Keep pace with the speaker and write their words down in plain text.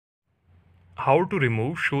How to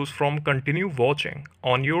remove shows from continue watching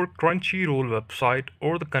on your Crunchyroll website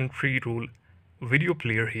or the Crunchyroll video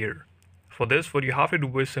player here. For this, what you have to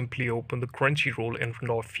do is simply open the Crunchyroll in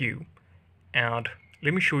front of you, and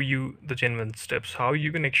let me show you the genuine steps how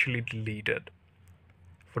you can actually delete it.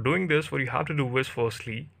 For doing this, what you have to do is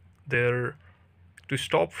firstly, there to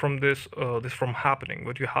stop from this from happening,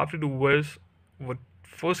 what you have to do is what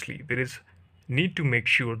firstly there is need to make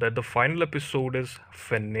sure that the final episode is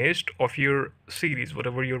finished of your series,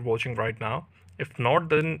 whatever you're watching right now. If not,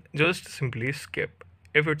 then just simply skip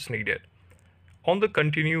if it's needed. On the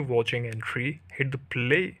continue watching entry, hit the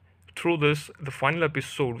play. Through this, the final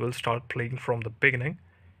episode will start playing from the beginning,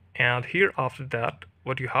 and here after that,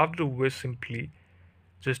 what you have to do is simply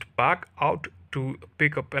just back out to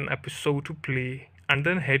pick up an episode to play and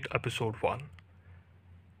then hit episode 1.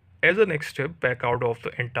 As a next step, back out of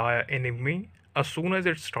the entire anime as soon as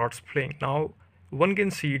it starts playing. Now, one can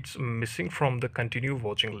see it's missing from the continue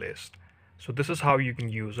watching list. So this is how you can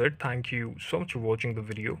use it. Thank you so much for watching the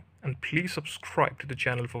video, and please subscribe to the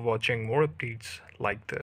channel for watching more updates like this.